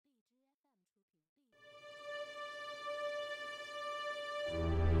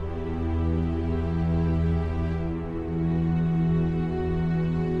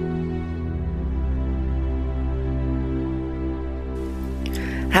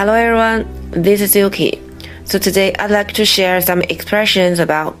Hello everyone, this is Yuki. So today I'd like to share some expressions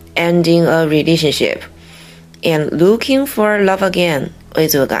about ending a relationship and looking for love again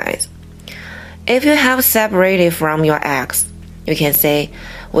with you guys. If you have separated from your ex, you can say,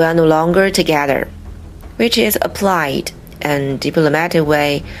 we are no longer together, which is a polite and diplomatic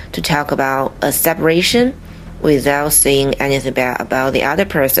way to talk about a separation without saying anything bad about the other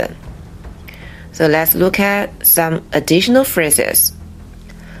person. So let's look at some additional phrases.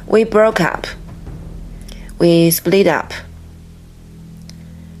 We broke up. We split up.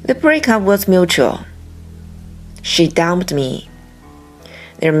 The breakup was mutual. She dumped me.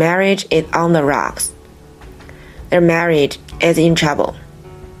 Their marriage is on the rocks. Their marriage is in trouble.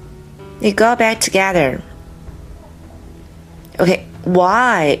 They got back together. Okay,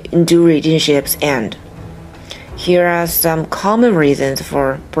 why do relationships end? Here are some common reasons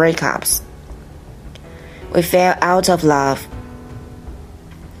for breakups. We fell out of love.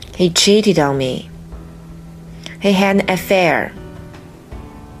 He cheated on me. He had an affair.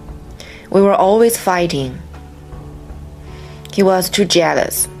 We were always fighting. He was too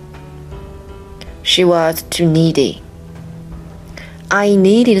jealous. She was too needy. I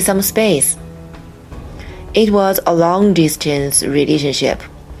needed some space. It was a long-distance relationship,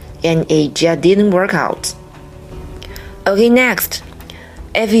 and it just didn't work out. Okay, next.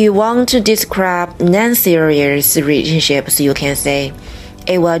 If you want to describe non-serious relationships, you can say,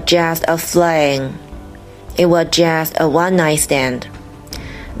 it was just a fling. It was just a one-night stand.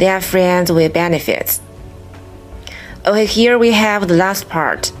 They are friends with benefits. Okay, here we have the last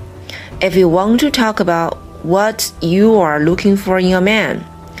part. If you want to talk about what you are looking for in a man,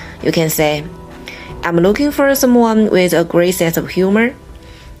 you can say, I'm looking for someone with a great sense of humor.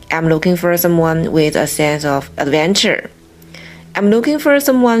 I'm looking for someone with a sense of adventure. I'm looking for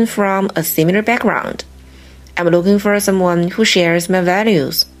someone from a similar background. I'm looking for someone who shares my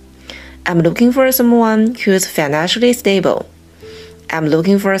values. I'm looking for someone who is financially stable. I'm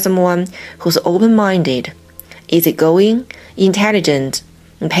looking for someone who's open-minded, easygoing, intelligent,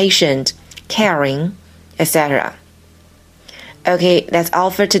 patient, caring, etc. Okay, that's all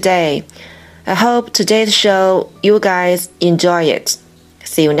for today. I hope today's show you guys enjoy it.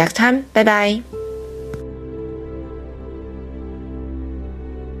 See you next time. Bye bye.